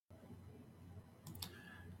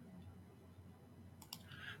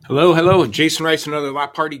Hello. Jason Rice, another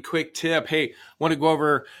Lot Party quick tip. Hey, want to go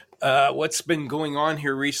over what's been going on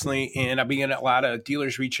here recently, and I've been getting a lot of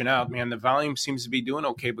dealers reaching out. Man, the volume seems to be doing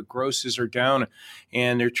okay, but grosses are down,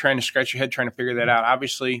 and they're trying to scratch your head trying to figure that out.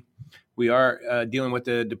 Obviously, we are dealing with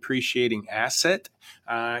a depreciating asset,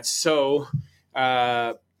 so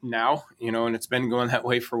now and it's been going that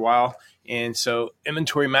way for a while. And so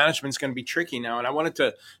inventory management is going to be tricky now. And I wanted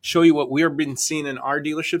to show you what we've been seeing in our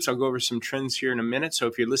dealerships. I'll go over some trends here in a minute. So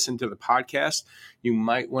if you're listening to the podcast, you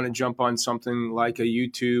might want to jump on something like a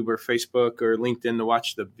YouTube or Facebook or LinkedIn to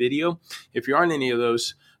watch the video. If you're on any of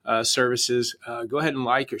those services, go ahead and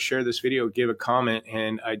like or share this video, give a comment.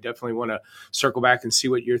 And I definitely want to circle back and see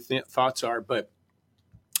what your thoughts are. But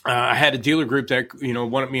I had a dealer group that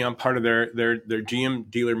wanted me on part of their GM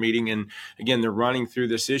dealer meeting, and again they're running through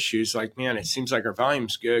this issue. It's like, man, it seems like our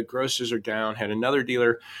volume's good, grosses are down. Had another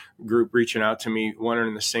dealer group reaching out to me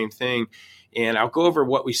wondering the same thing, and I'll go over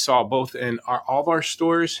what we saw both in all of our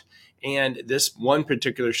stores and this one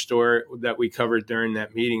particular store that we covered during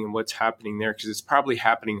that meeting and what's happening there, because it's probably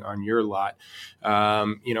happening on your lot.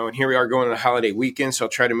 And here we are going to the holiday weekend, so I'll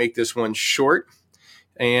try to make this one short.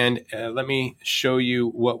 And let me show you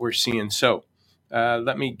what we're seeing. So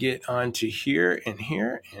let me get onto here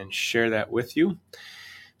and share that with you.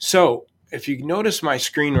 So if you notice my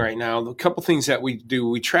screen right now, a couple things that we do,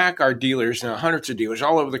 we track our dealers, hundreds of dealers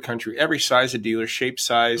all over the country, every size of dealer, shape,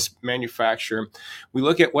 size, manufacturer. We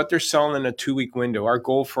look at what they're selling in a 2-week window. Our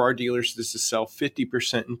goal for our dealers is to sell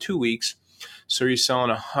 50% in 2 weeks. So you're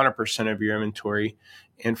selling 100% of your inventory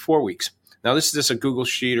in 4 weeks. Now, this is just a Google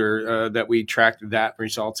sheet that we tracked that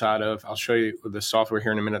results out of. I'll show you the software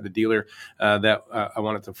here in a minute, the dealer that I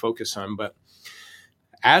wanted to focus on. But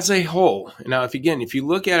as a whole, now, if you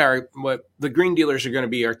look at what the green dealers are going to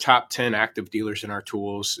be our top 10 active dealers in our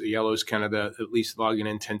tools. The yellow is kind of the at least logging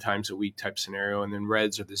in 10 times a week type scenario. And then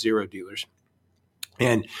reds are the zero dealers.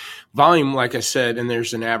 And volume, like I said, and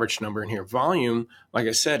there's an average number in here. Volume, like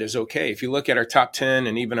I said, is okay. If you look at our top 10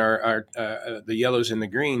 and even the yellows and the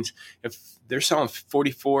greens, if they're selling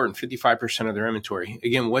 44 and 55% of their inventory,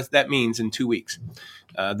 again, what that means in 2 weeks.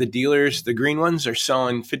 The dealers, the green ones, are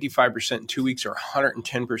selling 55% in 2 weeks or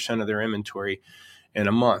 110% of their inventory in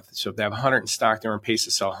a month. So if they have 100 in stock, they're on pace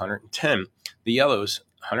to sell 110. The yellows,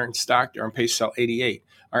 100 in stock, they're on pace to sell 88.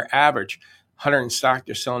 Our average, 100 in stock,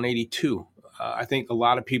 they're selling 82. I think a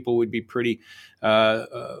lot of people would be pretty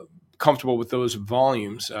comfortable with those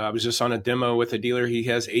volumes. I was just on a demo with a dealer. He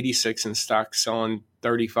has 86 in stock, selling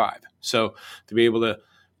 35. So to be able to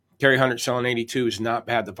carry 100 selling 82 is not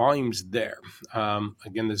bad. The volume's there.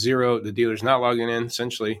 Again, the dealer's not logging in.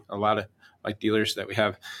 Essentially, a lot of like dealers that we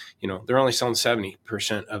have, they're only selling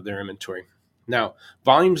 70% of their inventory. Now,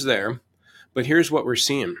 volume's there, but here's what we're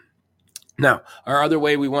seeing. Now, our other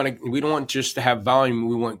way we don't want just to have volume,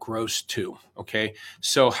 we want gross too, okay?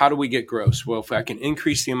 So how do we get gross? Well, if I can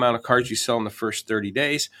increase the amount of cars you sell in the first 30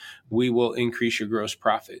 days, we will increase your gross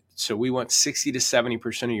profit. So we want 60 to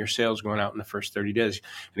 70% of your sales going out in the first 30 days.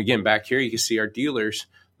 And again, back here, you can see our dealers.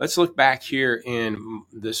 Let's look back here in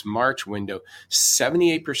this March window.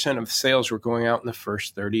 78% of sales were going out in the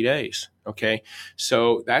first 30 days, okay?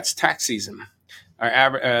 So that's tax season. Our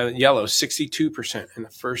average, yellow, 62% in the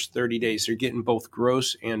first 30 days. They're getting both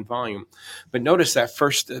gross and volume. But notice that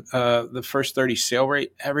the first 30 sale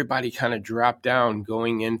rate, everybody kind of dropped down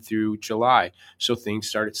going in through July. So things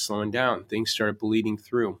started slowing down. Things started bleeding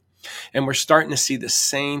through. And we're starting to see the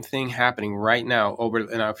same thing happening right now.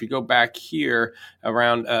 Now, if you go back here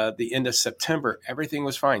around the end of September, everything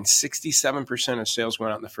was fine. 67% of sales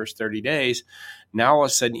went out in the first 30 days. Now, all of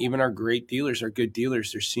a sudden, even our great dealers, our good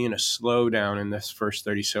dealers, they're seeing a slowdown in this first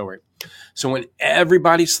 30 sale rate. So when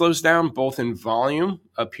everybody slows down, both in volume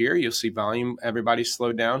up here, you'll see volume, everybody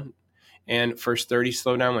slowed down. And first 30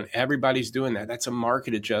 slow down. When everybody's doing that, that's a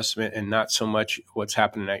market adjustment and not so much what's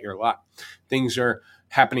happening at your lot. Things are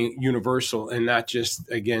happening universal and not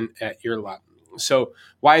just, again, at your lot. So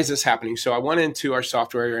why is this happening? So I went into our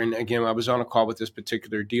software, and again, I was on a call with this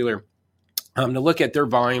particular dealer to look at their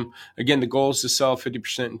volume. Again, the goal is to sell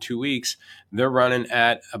 50% in 2 weeks. They're running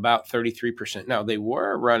at about 33%. Now, they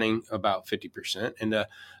were running about 50%. In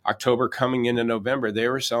October coming into November, they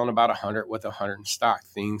were selling about 100 with 100 in stock.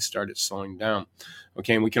 Things started slowing down.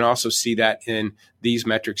 Okay, and we can also see that in these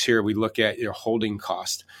metrics here. We look at your holding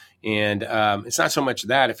cost. And it's not so much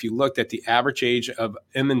that. If you looked at the average age of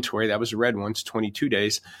inventory, that was the red ones, 22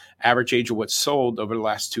 days. Average age of what's sold over the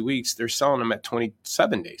last 2 weeks, they're selling them at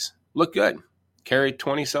 27 days. Look good. Carried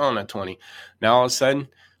 20, selling at 20. Now, all of a sudden,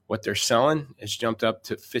 what they're selling has jumped up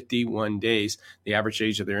to 51 days. The average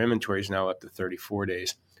age of their inventory is now up to 34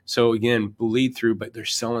 days. So again, bleed through, but they're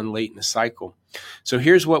selling late in the cycle. So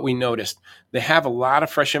here's what we noticed. They have a lot of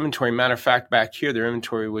fresh inventory. Matter of fact, back here, their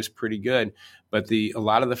inventory was pretty good, but a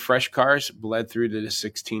lot of the fresh cars bled through to the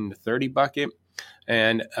 16 to 30 bucket,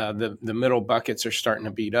 and the middle buckets are starting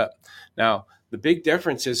to beat up. Now, the big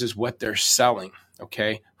difference is what they're selling.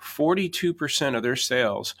 Okay, 42% of their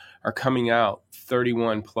sales are coming out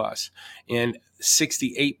 31 plus, and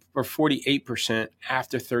 68 or 48%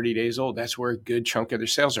 after 30 days old. That's where a good chunk of their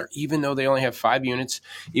sales are, even though they only have 5 units,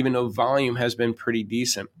 even though volume has been pretty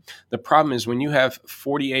decent. The problem is when you have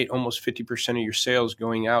 48, almost 50% of your sales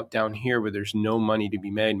going out down here where there's no money to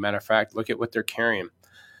be made. Matter of fact, look at what they're carrying.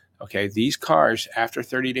 Okay, these cars after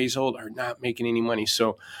 30 days old are not making any money.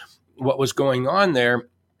 So what was going on there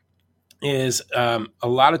is a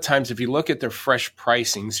lot of times if you look at their fresh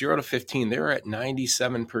pricing, 0 to 15, they were at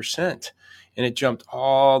 97%, and it jumped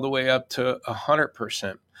all the way up to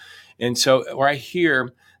 100%. And so right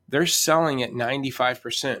here, they're selling at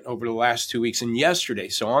 95% over the last 2 weeks. And yesterday,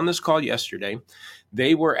 so on this call yesterday,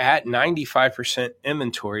 they were at 95%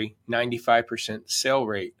 inventory, 95% sale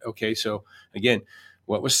rate. Okay, so again,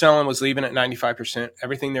 what was selling was leaving at 95%.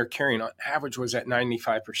 Everything they're carrying on average was at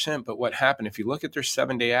 95%. But what happened, if you look at their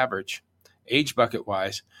 7-day average, age bucket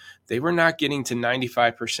wise, they were not getting to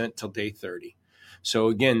 95% till day 30. So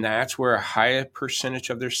again, that's where a higher percentage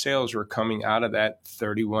of their sales were coming out of that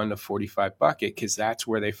 31 to 45 bucket, because that's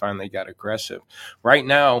where they finally got aggressive. Right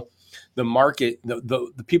now, the market,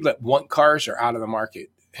 the people that want cars are out of the market.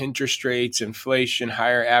 Interest rates, inflation,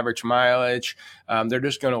 higher average mileage, they're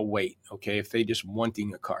just going to wait, okay, if they just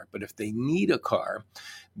wanting a car. But if they need a car,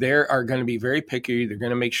 they are going to be very picky. They're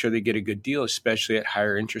going to make sure they get a good deal, especially at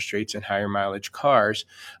higher interest rates and higher mileage cars.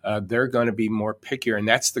 They're going to be more pickier, and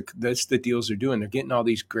that's the deals they're doing. They're getting all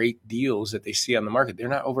these great deals that they see on the market. They're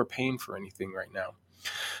not overpaying for anything right now.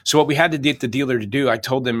 So what we had to get the dealer to do, I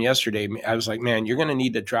told them yesterday, I was like, man, you're going to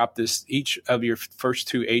need to drop this, each of your first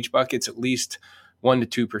 2 age buckets, at least 1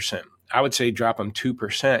 to 2%. I would say drop them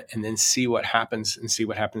 2% and then see what happens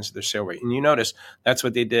to their sale rate. And you notice that's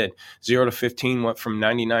what they did. 0 to 15 went from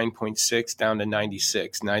 99.6 down to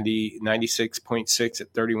 96, 96.6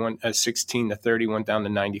 at 31, 16 to 31 down to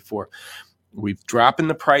 94. We've dropping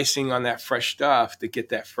the pricing on that fresh stuff to get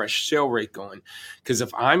that fresh sale rate going. Because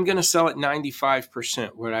if I'm going to sell at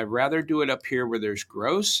 95%, would I rather do it up here where there's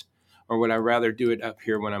gross, or would I rather do it up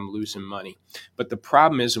here when I'm losing money? But the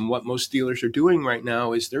problem is, and what most dealers are doing right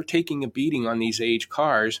now, is they're taking a beating on these age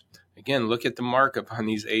cars. Again, look at the markup on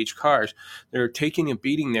these age cars. They're taking a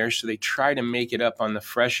beating there, so they try to make it up on the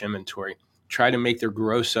fresh inventory, try to make their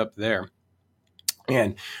gross up there.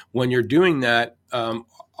 And when you're doing that,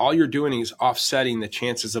 all you're doing is offsetting the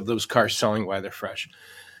chances of those cars selling while they're fresh.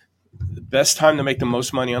 The best time to make the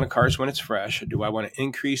most money on a car is when it's fresh. Do I want to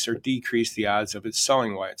increase or decrease the odds of it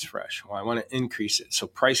selling while it's fresh? Well, I want to increase it. So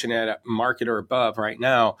pricing it at market or above right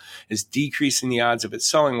now is decreasing the odds of it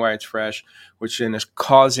selling while it's fresh, which then is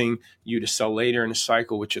causing you to sell later in the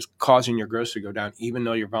cycle, which is causing your gross to go down, even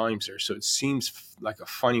though your volume's there. So it seems like a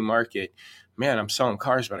funny market. Man, I'm selling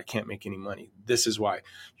cars, but I can't make any money. This is why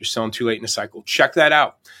you're selling too late in the cycle. Check that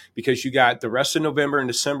out, because you got the rest of November and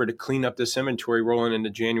December to clean up this inventory rolling into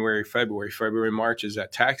January, February, March is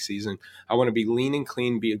that tax season. I want to be lean and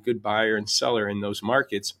clean, be a good buyer and seller in those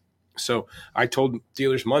markets. So I told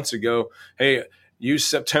dealers months ago, hey, use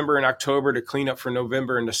September and October to clean up for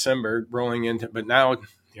November and December rolling into, but now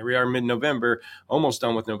here we are mid-November, almost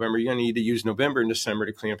done with November. You're going to need to use November and December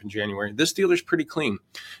to clean up in January. This dealer's pretty clean.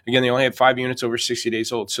 Again, they only have 5 units over 60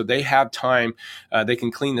 days old. So they have time. They can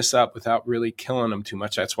clean this up without really killing them too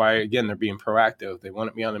much. That's why, again, they're being proactive. They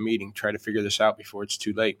want me on a meeting, try to figure this out before it's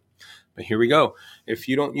too late. But here we go. If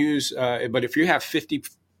you don't use, but if you have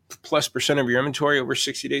 50% of your inventory over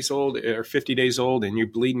 60 days old or 50 days old, and you're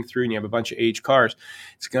bleeding through and you have a bunch of aged cars,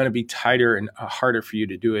 it's going to be tighter and harder for you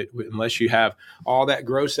to do it unless you have all that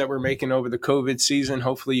gross that we're making over the COVID season.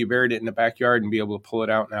 Hopefully you buried it in the backyard and be able to pull it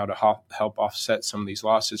out now to help offset some of these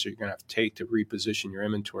losses that you're going to have to take to reposition your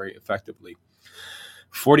inventory effectively.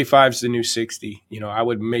 45 is the new 60. I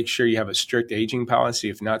would make sure you have a strict aging policy.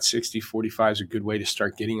 If not 60, 45 is a good way to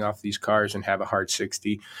start getting off these cars and have a hard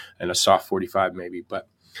 60 and a soft 45 maybe. But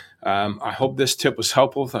I hope this tip was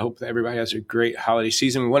helpful. I hope that everybody has a great holiday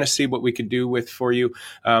season. We want to see what we could do for you.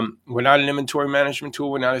 We're not an inventory management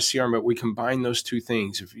tool. We're not a CRM, but we combine those two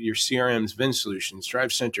things. If your CRM's VIN Solutions,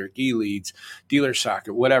 Drive Center, eLeads, Dealer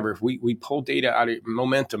Socket, whatever, if we pull data out of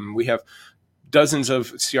Momentum, we have dozens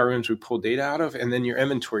of CRMs we pull data out of, and then your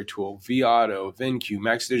inventory tool, vAuto, VinQ,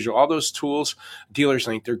 Max Digital, all those tools,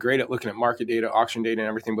 DealersLink, they're great at looking at market data, auction data, and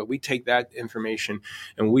everything, but we take that information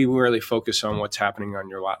and we really focus on what's happening on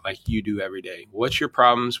your lot like you do every day. What's your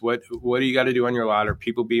problems? What do you got to do on your lot? Are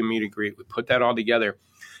people being meet and greet? We put that all together.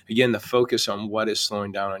 Again, the focus on what is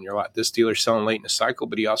slowing down on your lot. This dealer's selling late in the cycle,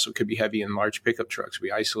 but he also could be heavy in large pickup trucks.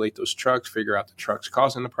 We isolate those trucks, figure out the trucks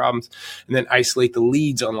causing the problems, and then isolate the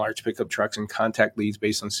leads on large pickup trucks and contact leads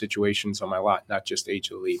based on situations on my lot, not just age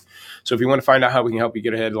of the lead. So if you want to find out how we can help you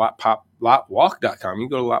get ahead, lotwalk.com. You can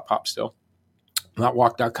go to LotPop still.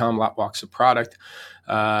 Lotwalk.com. Lotwalk's a product.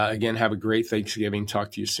 Again, have a great Thanksgiving.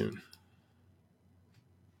 Talk to you soon.